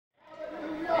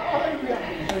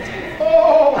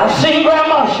I've seen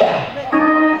Grandma shout.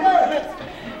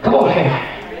 Come on here.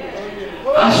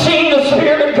 I've seen the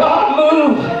Spirit of God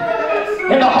move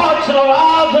in the hearts and the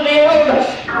lives of the elders.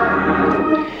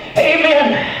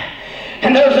 Amen.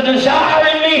 And there's a desire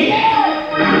in me.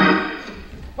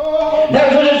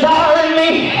 There's a desire in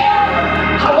me.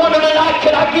 I wonder tonight,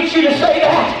 can I get you to say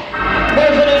that?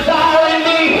 There's a desire in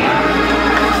me.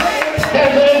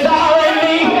 There's a desire in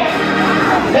me.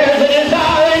 There's a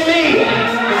desire in me.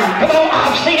 Come on,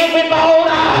 I've seen it with my own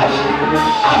eyes.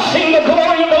 I've seen the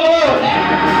glory of the Lord.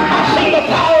 I've seen the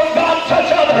power of God touch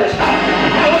others.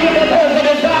 Hallelujah, there's a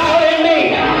desire in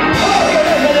me. Hallelujah,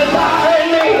 there's a desire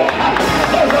in me.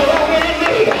 There's a longing in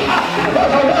me.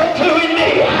 There's a want to in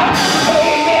me.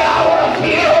 Amen, I want to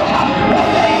feel what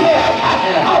they live.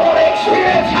 I want to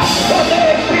experience what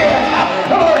they experience.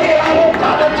 Lord, here I want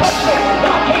God to touch me.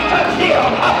 I can't touch them.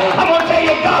 I'm going to tell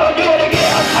you, God will do it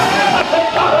again. I said,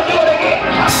 God will do it again.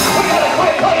 We got to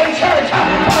quit playing church.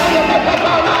 Hallelujah, make up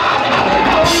our mind.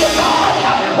 Hallelujah, God.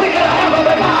 We got to have a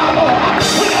revival.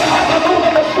 We got to have a move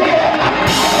in the Spirit.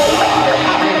 Oh, Lord,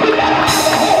 we got to have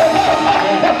a Holy Ghost.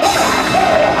 That's what I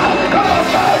say. Come on,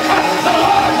 church. The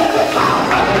Lord's in the house.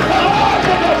 The Lord's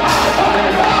in the house.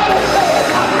 God is saying,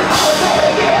 I'll do it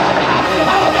again.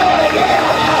 I'll do it again.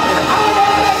 I'll do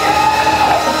it again.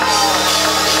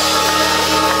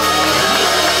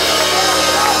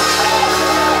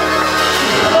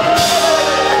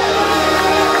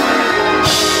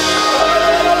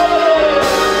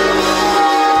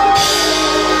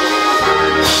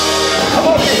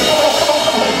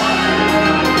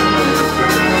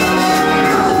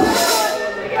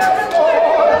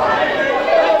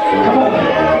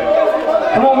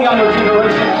 Come on, younger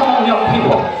generation. Come on, young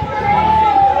people.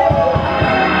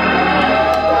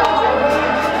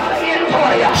 Again for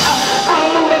you. I'll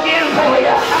move again for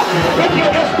you. If you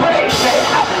just praise me.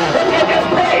 If you just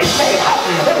praise me.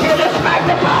 If you just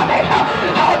magnify me.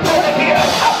 I'll do it again.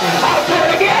 I'll do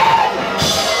it again.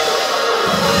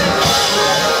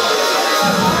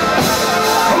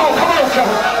 Come on,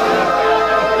 church.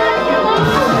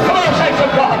 Come on, saints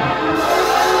of God.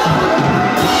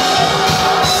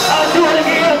 I'll do it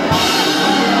again.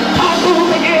 I'll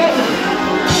move again.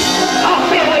 I'll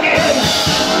feel again.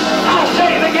 I'll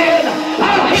save again.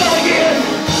 I'll heal again.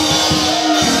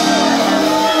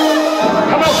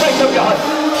 Come on, saints of God.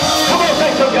 Come on,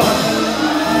 saints of God.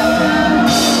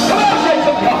 Come on, saints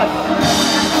of God.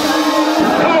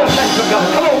 Come on, saints of God.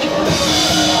 Come on.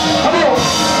 Come on.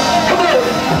 Come on.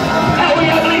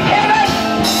 Hallelujah. I believe heaven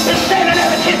is standing at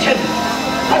attention.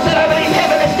 I said I believe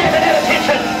heaven is standing at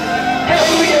attention.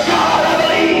 Hallelujah, God, I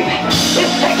believe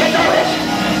is taking notice.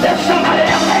 There's somebody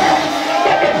down there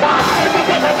that desires a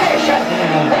visitation.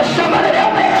 There's somebody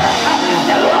down there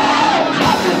that longs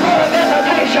for a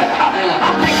visitation.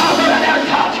 I think I'll go down there and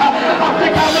touch. I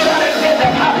think I'll go down and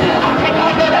visit. I think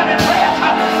I'll go down and rest.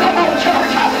 Come on,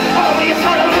 church. Hallelujah,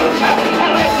 turn it loose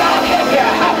and let God help you.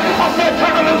 I said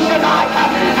turn it loose tonight.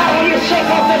 Hallelujah, shake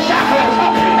off the shackles.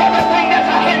 Everything that's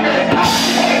a hindrance.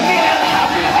 Amen.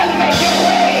 And make it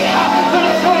way.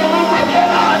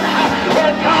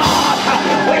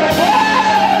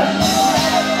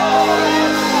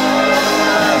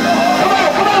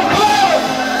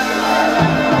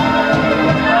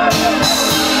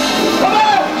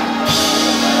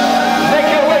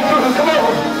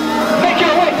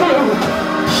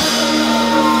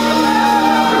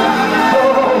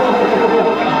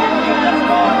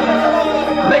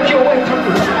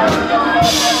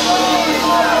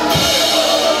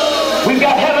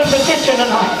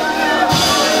 Tonight.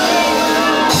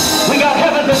 We got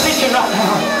heaven's attention right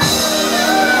now.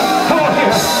 Come on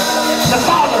here. The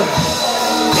Father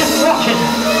is watching.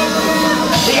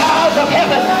 The eyes of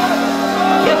heaven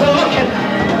is looking.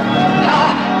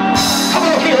 Come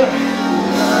on here.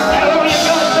 Hallelujah.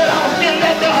 God said, I'll send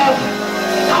that dove.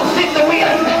 I'll send the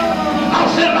wind.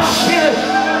 I'll send my spirit.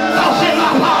 I'll send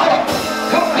my power.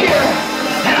 Come here.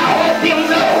 And I'll let them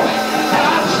know that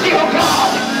I'm still God.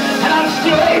 And I'm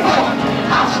still able.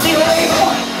 I'm still able.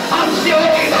 I'm still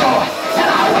able. And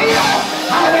I will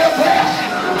bless.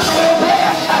 I will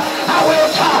bless. I will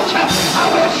touch. I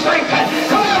will strengthen.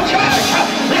 Come on, church.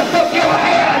 Lift up your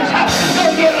hands.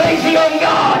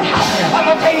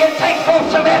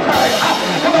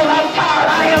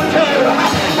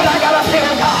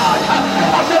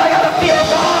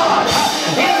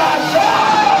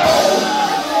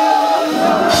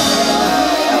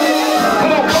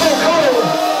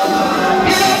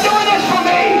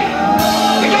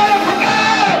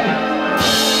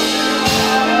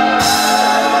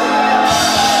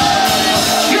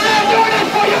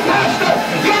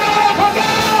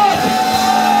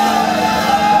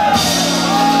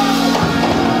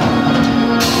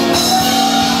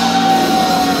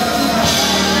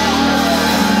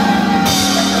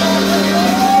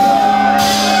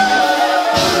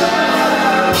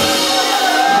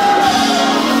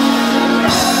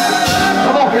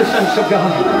 presence of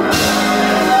God.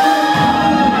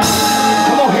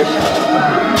 Come on here, sir.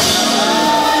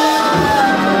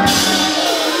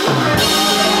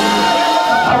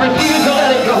 I refuse to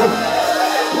let it go.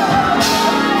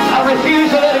 I refuse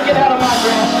to let it get out of my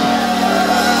grasp.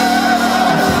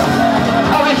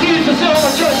 I refuse to sit on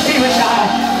a church pew and die.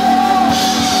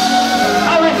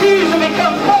 I refuse to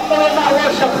become comfortable in my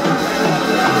worship.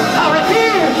 I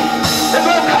refuse to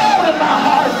grow cold in my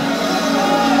heart.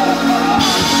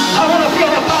 I want to feel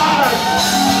the fire.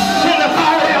 Send the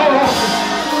fire down, Lord.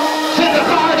 Send the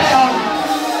fire down.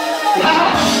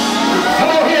 Come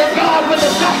on here, God, when the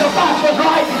sacrifice was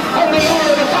right, on the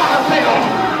altar the fire fell.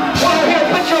 Come on here,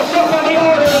 put yourself on the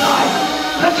altar tonight.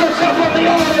 Put yourself on the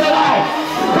altar tonight.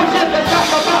 Present the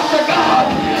sacrifice to God,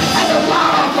 and the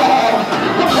fire fall.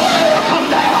 The fire will come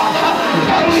down.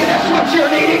 Hallelujah, that's what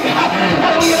you're needing.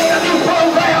 Hallelujah, you need a new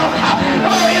program.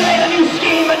 Hallelujah, you need a new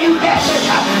scheme, a new gadget.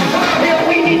 Come on here,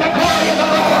 we need the glory of the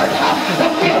Lord to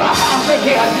fill our house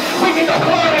again. We need the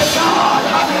glory of God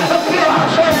to fill our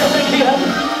service again.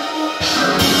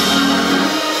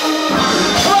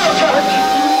 Hello, church.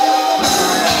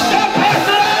 Don't pass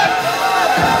it up.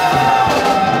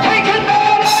 Take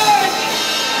advantage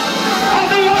of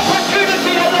the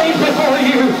opportunity that lays before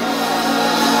you.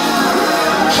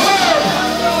 Come on.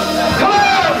 Come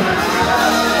on.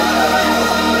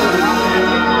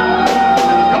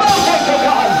 Come on, thank you,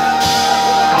 God.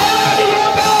 Call out to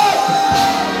your God.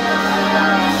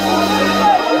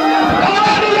 Call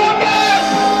out to your God.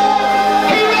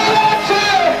 He will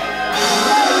answer.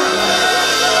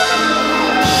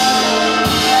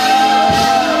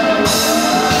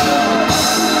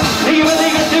 Do you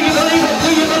believe it? Do you believe it? Do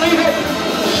you believe it?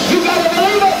 You gotta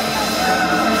believe it.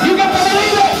 You gotta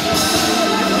believe it.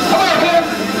 Come on here.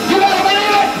 You gotta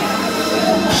believe it.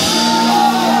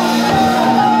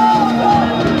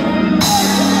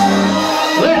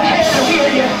 Let hell hear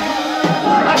you.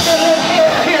 I said let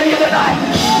hell hear you tonight.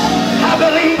 I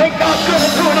believe that God's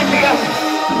gonna do it again.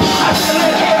 I said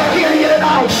let hell hear you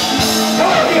tonight.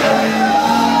 Come on here.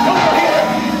 Come on here.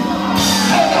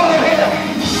 Hey, come on here.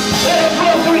 Let it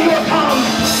flow through your tongue.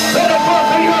 Let it flow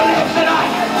through your lips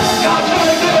tonight. God's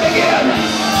gonna do it again.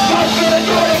 God's gonna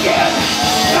do it again.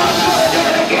 God's gonna do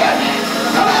it again.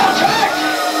 Come on, church.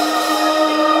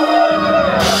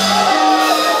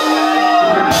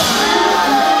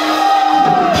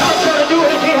 God's gonna do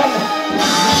it again.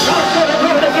 God's gonna do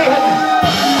it again.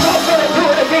 God's gonna do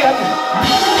it again.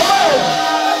 Come on.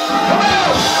 Come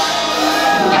on.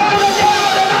 Turn the devil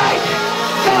tonight.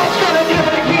 God's gonna do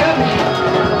it again.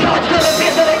 God's gonna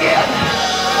visit again.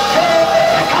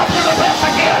 God's gonna bless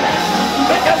again.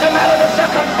 It doesn't matter the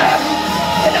circumstance.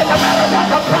 It doesn't matter what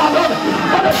the problem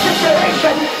or the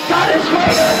situation. God is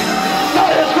greater.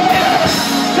 God is greater.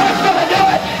 God's gonna do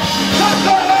it. God's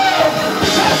gonna move.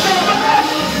 God's gonna bless.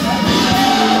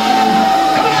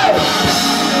 Come on.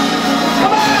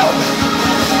 Come on.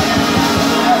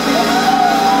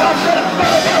 God's gonna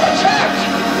build a church.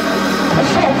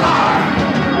 It's on fire.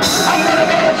 I'm gonna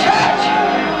build a church.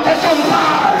 It's on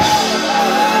fire.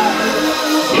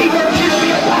 He wants you to be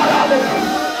a part of it.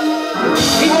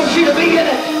 He wants you to be in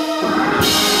it.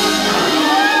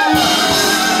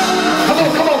 Come on,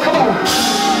 come on, come on.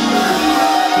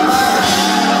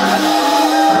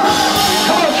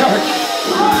 Come on, church.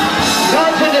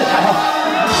 God's in this house.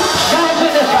 God's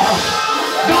in this house.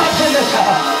 God's in this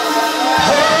house.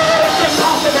 Oh, it's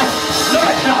impossible. No,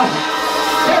 it's not.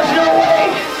 There's no way.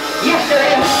 Yes, there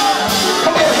is.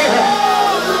 Come on here.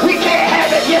 We can't have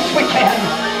it. Yes, we can.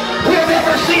 We'll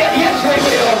never see it. Yes, we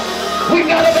will. We've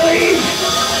got to believe.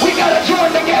 We've got to join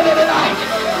together tonight.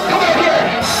 Come on here.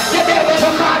 The devil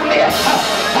will find this.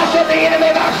 I said the enemy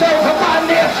of our soul will find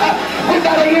this. We've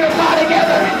got to unify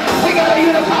together. We got to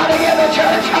unify together,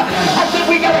 church. I said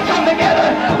we got to come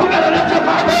together. We got to lift up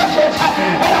our voices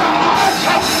and our hearts.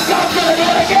 God's going to do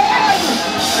it again.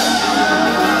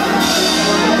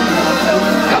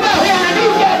 Come out here and you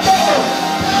get there.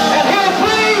 And he'll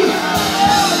flee.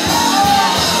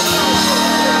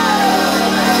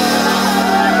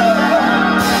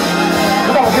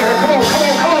 Come on here. Come on, come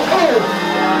on, come on, come on.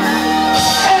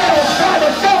 Hell's trying to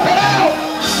stomp it out.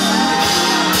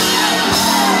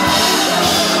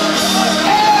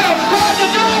 Hell's trying to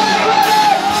do away with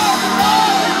it.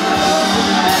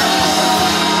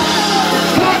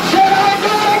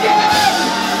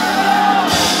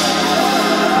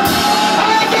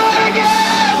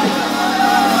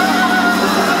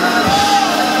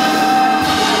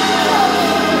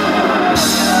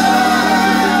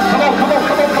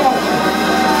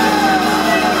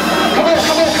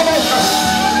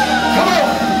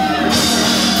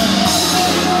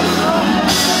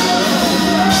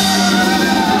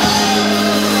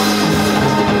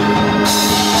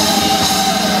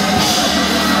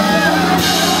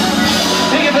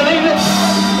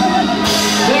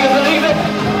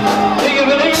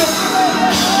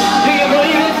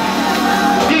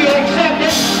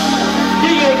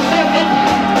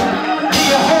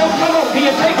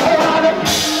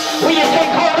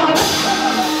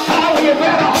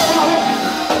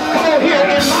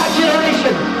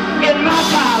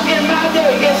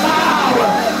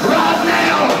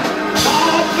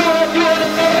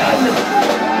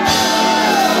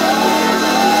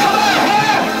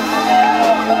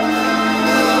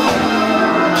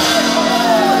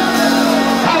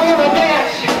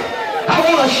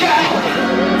 shout.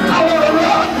 I want to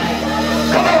run.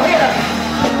 Come on here.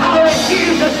 I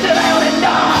refuse to sit down and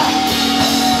die.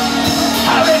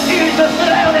 I refuse to sit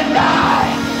down and die.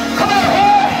 Come on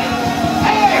here.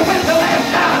 Hey, when's the last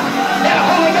time that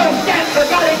Holy Ghost dancer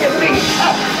got in your feet?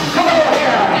 Come on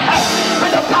here.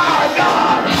 With the power of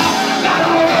God got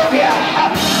all over you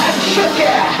and shook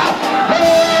you.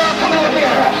 Oh, come on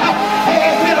here. Hey,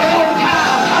 it's been a long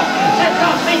time since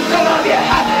I've seen some of you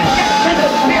dance in the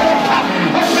Spirit.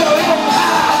 It's been a long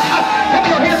time. Come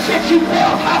on here since you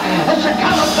felt some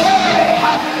kind of glory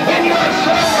in your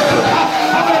soul.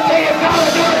 I'm going to tell you, God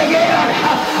will do it again.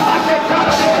 I said, God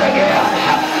will do it again.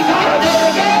 God will do it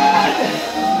again.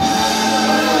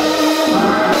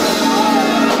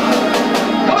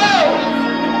 Come on.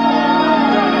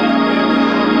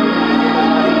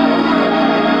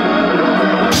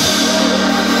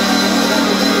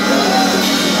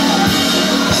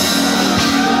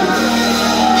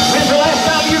 When's the last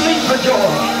time you leaped for joy?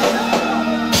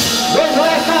 When's the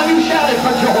last time you shouted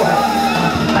for joy?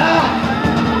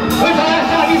 When's the last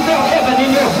time you felt heaven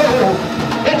in your soul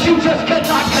that you just could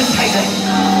not contain it?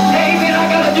 Amen, I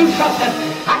gotta do something.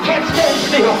 I can't stand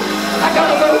still. I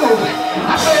gotta move.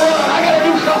 I gotta run. I gotta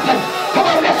do something. Come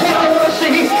on, that's what I want to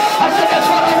see. I said that's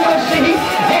what I want to see.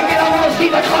 Amen, I want to see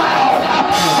the cloud.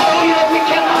 Hallelujah, that we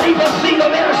cannot even see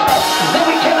the minister. That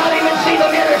we cannot even see the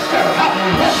minister.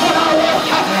 That's what I want.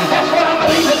 That's what I'm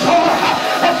believing for.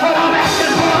 That's what I'm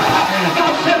asking for.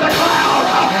 God send the cloud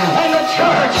in the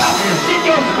church. Send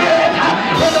your spirit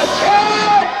in the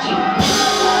church.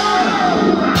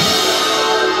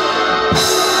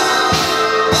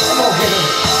 Come on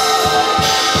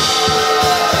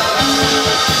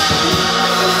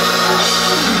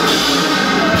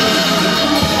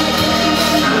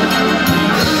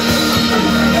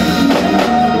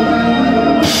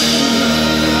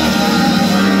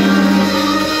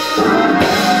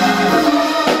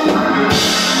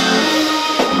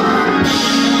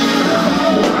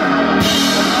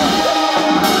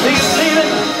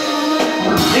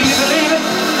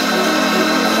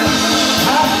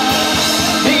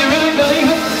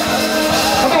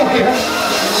here.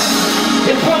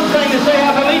 It's one thing to say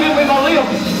I believe it with my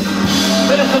lips,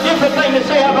 but it's a different thing to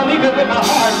say I believe it with my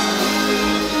heart.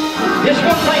 It's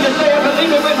one thing to say I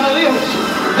believe it with my lips,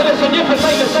 but it's a different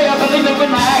thing to say I believe it with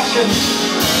my actions.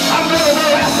 I'm going to go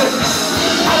after it.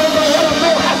 I don't know what I'm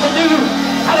going to have to do.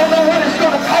 I don't know what it's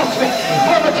going to cost me.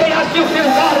 But I'm going to tell you, I still feel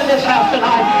God in this house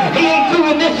tonight. He ain't through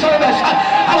in this service.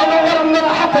 I don't know what I'm going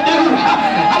to have to do.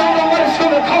 I don't know what it's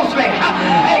going to cost me.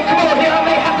 Hey, come on here. I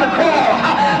may have to crawl.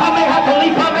 I may have to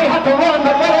leap. I may have to run.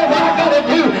 But whatever I got to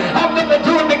do, I'm going to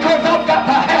do it because I've got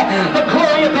to have the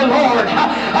glory of the Lord.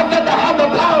 I've got to have the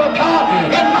power of God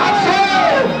in my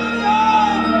soul.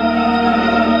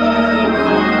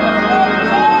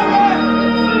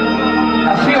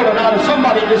 I feel tonight if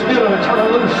somebody in this building will turn her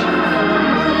loose.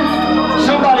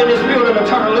 Somebody in this building will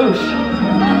turn her loose.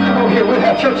 Come on here. We'll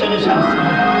have church in this house.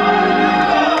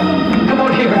 Come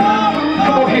on here.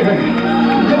 Come on here.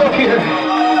 Come on here.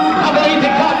 I believe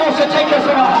that God wants to take us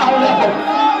on a higher level.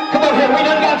 Come on here. We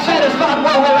done got satisfied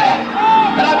where we're at.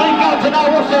 And I believe God tonight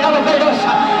wants to elevate us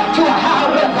to a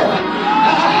higher level.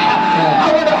 I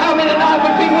wonder how many tonight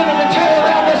would be willing to tear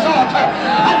around this altar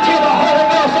until the Holy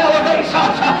Ghost elevates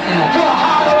us to a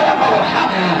higher level.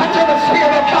 Until the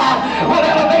Spirit of God will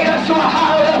elevate us to a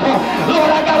higher level.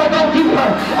 Lord, I gotta go deeper.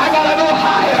 I gotta go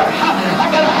higher. I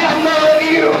gotta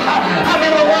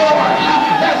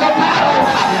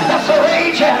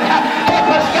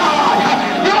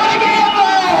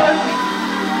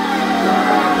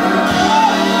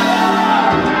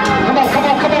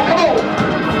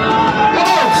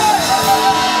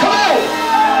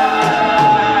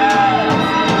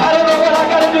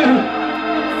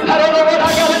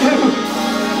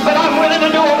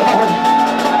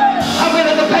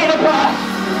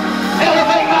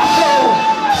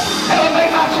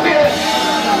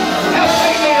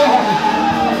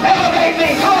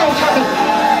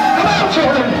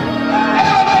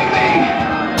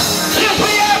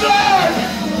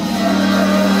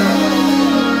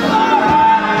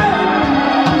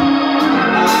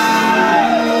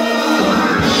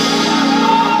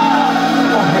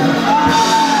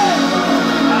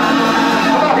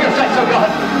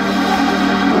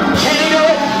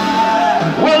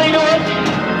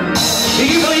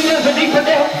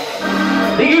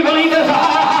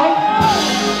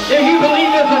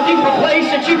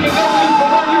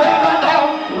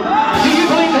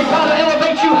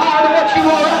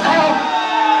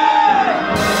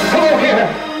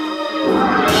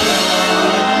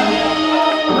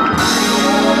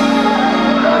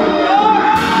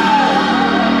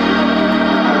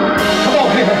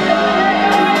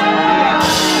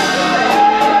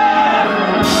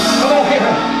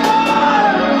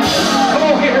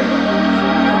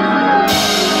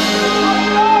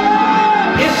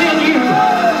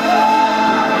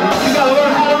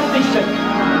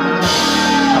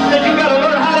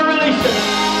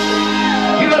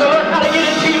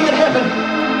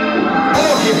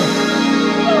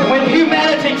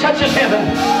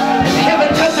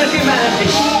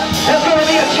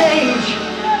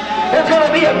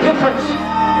be a difference.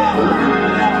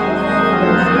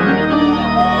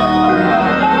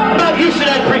 I'm not used to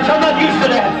that, preacher. I'm not used to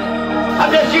that.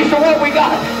 I'm just used to what we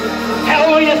got.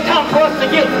 Hallelujah, it's time for us to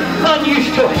get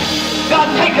unused to it. God,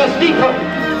 take us deeper.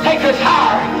 Take us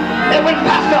higher. And when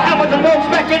Pastor Hamilton walks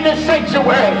back in this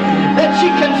sanctuary, that she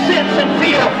can sense and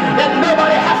feel that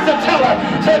nobody has to tell her.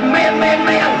 Say, man,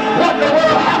 what in the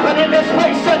world happened in this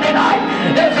place Sunday night?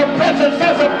 There's a presence,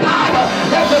 there's a power,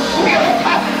 there's a spirit.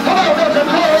 Come on, there's a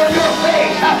glory on your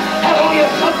face. Hallelujah,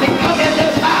 something come in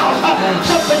this house.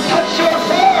 Something touch your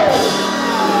soul.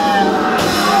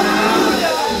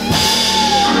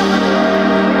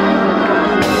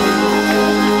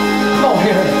 Come on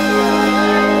here.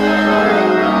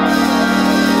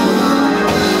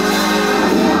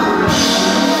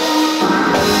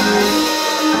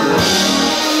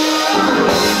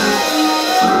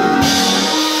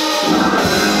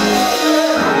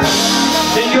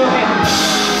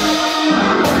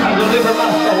 Deliver my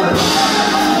soul.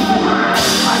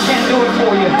 I can't do it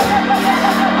for you.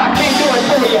 I can't do it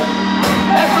for you.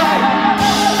 That's right.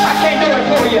 I can't do it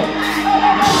for you.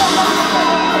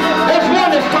 There's one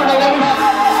that's turned loose.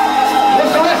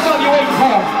 What's the rest of you waiting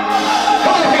for?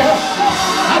 Come on here.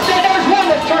 I said there's one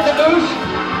that's turned loose.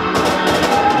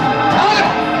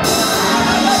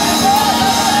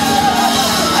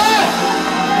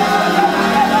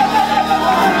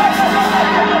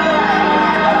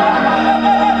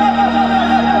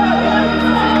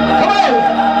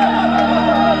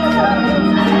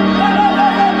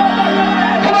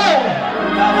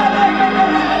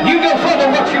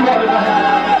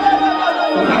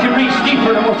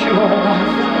 Deeper than what you are about.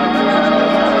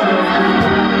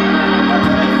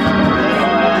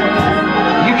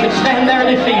 You can stand there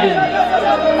defeated.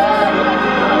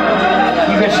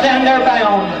 You can stand there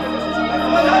bound.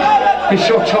 It's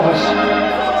your choice.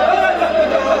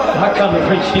 I come to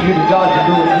preach to you that God can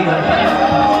do it again.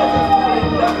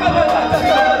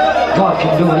 God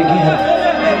can do it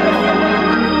again.